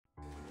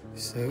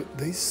So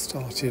they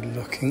started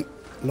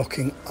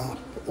locking up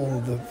all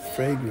the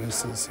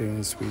fragrances here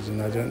in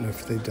Sweden. I don't know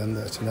if they've done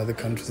that in other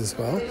countries as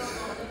well.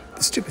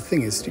 The stupid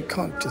thing is you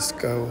can't just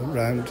go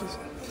around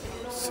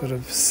sort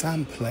of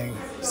sampling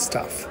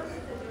stuff.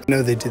 I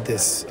know they did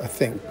this, I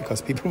think,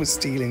 because people were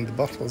stealing the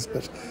bottles,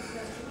 but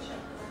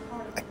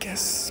I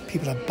guess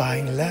people are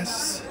buying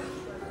less.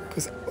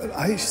 Because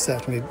I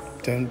certainly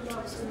don't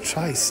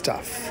try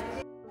stuff.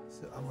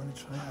 So I want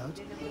to try out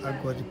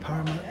Agua de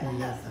Parma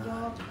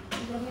leather,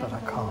 but I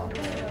can't.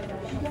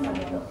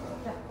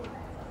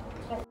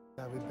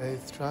 Now we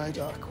both tried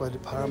Agua de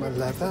Parma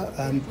leather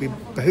and we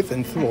both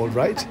enthralled,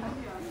 right?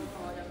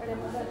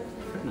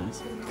 Very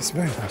nice. It's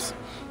very nice.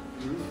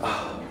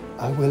 Oh,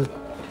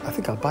 I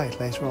think I'll buy it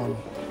later on.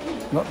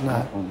 Not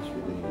now.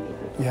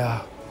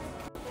 Yeah.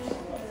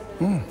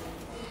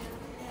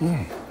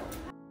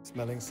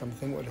 Smelling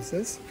something. What is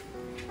this?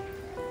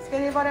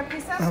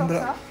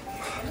 Amber.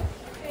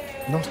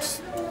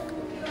 Not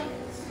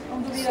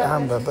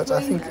amber, but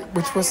I think,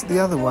 which was the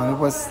other one? It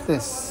was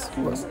this.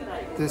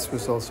 This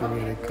was also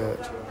really good.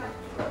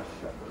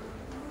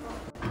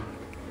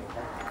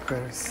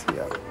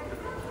 Yeah.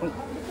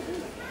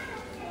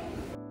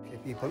 Okay,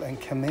 people, and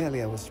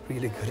Camellia was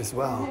really good as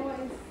well.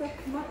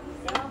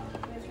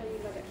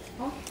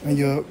 And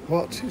you're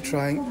what? You're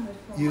trying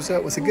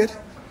user? Was it good?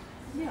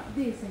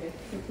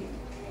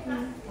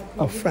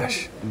 Oh,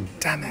 fresh.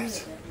 Damn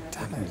it.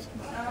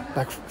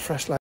 Like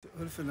fresh like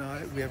Ulf and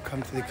I, we have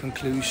come to the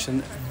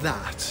conclusion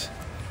that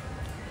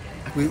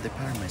The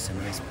Parma is a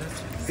nice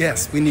perfume.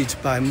 yes, we need to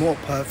buy more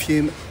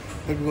perfume,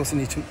 but we also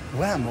need to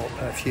wear more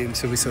perfume,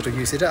 so we sort of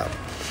use it up.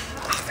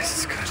 Oh, this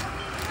is good.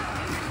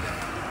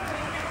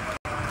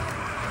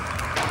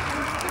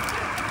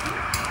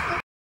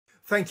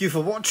 Thank you for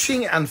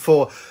watching and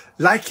for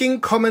liking,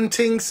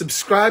 commenting,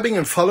 subscribing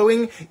and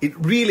following. It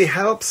really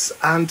helps,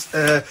 and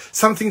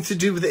something to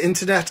do with the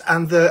internet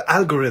and the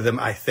algorithm,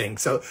 I think.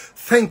 So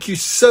thank you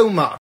so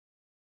much.